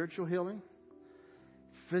 spiritual healing,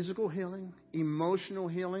 physical healing, emotional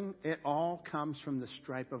healing, it all comes from the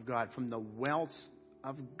stripe of God, from the welts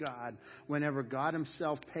of God, whenever God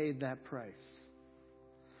himself paid that price.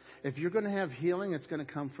 If you're going to have healing, it's going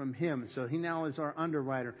to come from him. So he now is our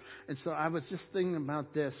underwriter. And so I was just thinking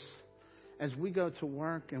about this. As we go to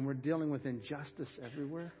work and we're dealing with injustice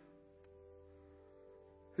everywhere,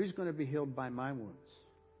 who's going to be healed by my wounds?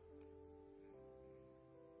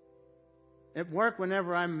 At work,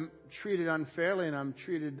 whenever I'm treated unfairly and I'm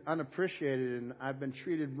treated unappreciated and I've been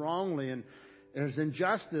treated wrongly and there's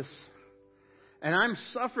injustice and I'm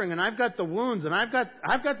suffering and I've got the wounds and I've got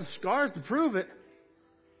the scars to prove it,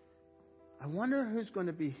 I wonder who's going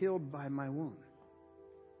to be healed by my wound.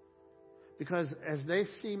 Because as they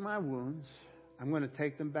see my wounds, I'm going to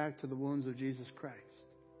take them back to the wounds of Jesus Christ.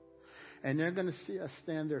 And they're going to see us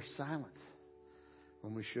stand there silent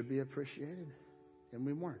when we should be appreciated, and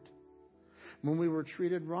we weren't. When we were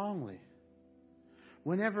treated wrongly.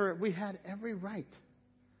 Whenever we had every right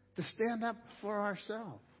to stand up for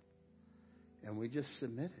ourselves. And we just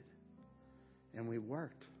submitted. And we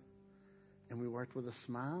worked. And we worked with a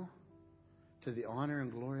smile to the honor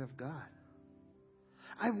and glory of God.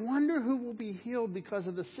 I wonder who will be healed because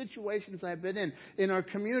of the situations I've been in our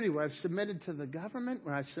community, where I've submitted to the government,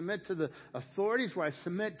 where I submit to the authorities, where I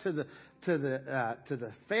submit to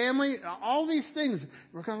the family. All these things.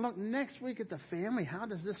 We're going to look next week at the family. How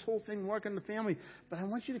does this whole thing work in the family? But I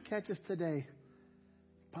want you to catch us today.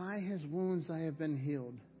 By his wounds I have been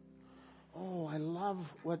healed. Oh, I love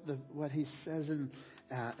what he says in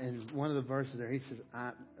one of the verses there. He says,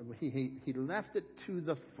 he left it to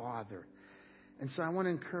the Father. And so I want to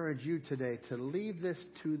encourage you today to leave this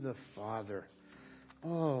to the Father.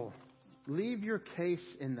 Oh, leave your case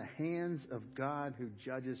in the hands of God who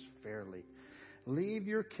judges fairly. Leave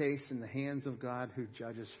your case in the hands of God who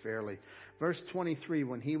judges fairly. Verse 23,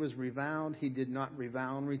 when he was reviled, he did not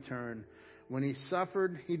revile in return. When he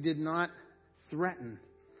suffered, he did not threaten,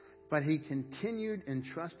 but he continued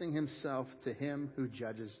entrusting himself to him who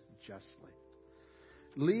judges justly.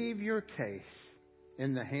 Leave your case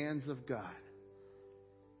in the hands of God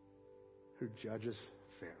who judges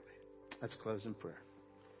fairly. Let's close in prayer.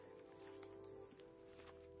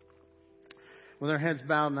 With our heads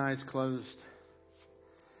bowed and eyes closed.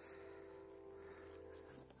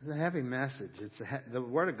 It's a heavy message. The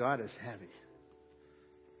Word of God is heavy.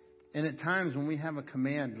 And at times when we have a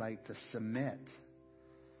command like to submit,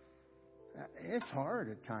 it's hard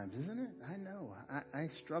at times, isn't it? I know. I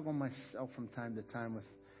struggle myself from time to time with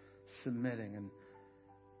submitting. And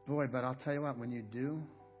boy, but I'll tell you what, when you do,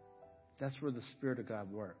 that's where the Spirit of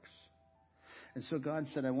God works. And so God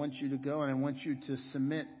said, I want you to go and I want you to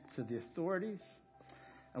submit to the authorities.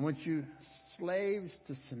 I want you, slaves,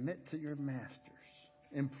 to submit to your masters.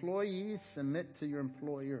 Employees, submit to your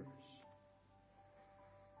employers.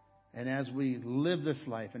 And as we live this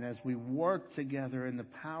life and as we work together in the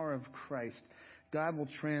power of Christ, God will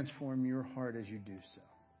transform your heart as you do so.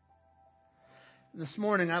 This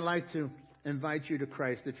morning, I'd like to invite you to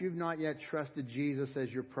Christ. If you've not yet trusted Jesus as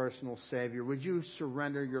your personal Savior, would you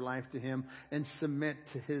surrender your life to Him and submit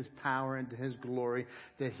to His power and to His glory,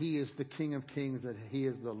 that He is the King of Kings, that He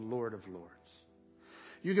is the Lord of Lords?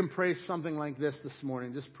 You can pray something like this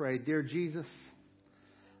morning. Just pray, Dear Jesus,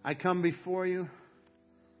 I come before you,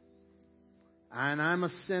 and I'm a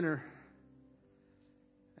sinner,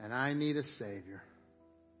 and I need a Savior.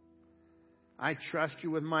 I trust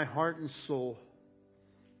you with my heart and soul.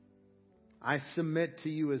 I submit to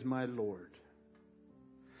you as my Lord.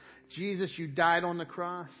 Jesus, you died on the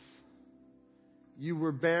cross. You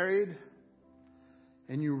were buried,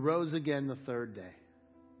 and you rose again the third day.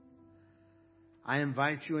 I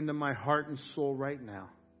invite you into my heart and soul right now.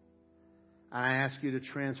 And I ask you to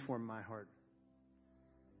transform my heart.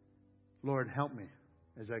 Lord, help me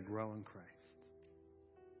as I grow in Christ.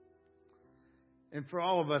 And for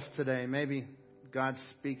all of us today, maybe God's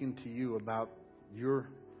speaking to you about your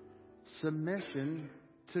submission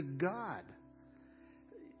to God.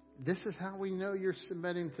 This is how we know you're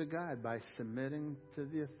submitting to God, by submitting to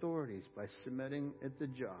the authorities, by submitting at the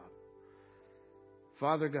job.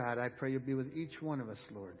 Father God, I pray you'll be with each one of us,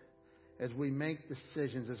 Lord, as we make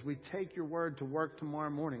decisions, as we take your word to work tomorrow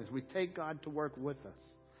morning, as we take God to work with us,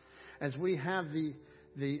 as we have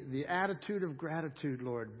the attitude of gratitude,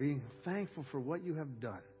 Lord, being thankful for what you have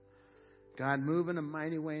done. God, move in a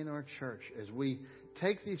mighty way in our church as we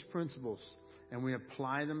take these principles and we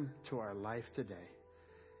apply them to our life today.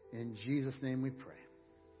 In Jesus' name we pray.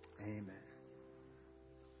 Amen.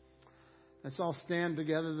 Let's all stand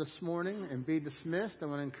together this morning and be dismissed. I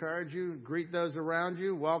want to encourage you, greet those around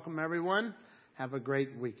you, welcome everyone. Have a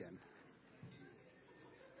great weekend.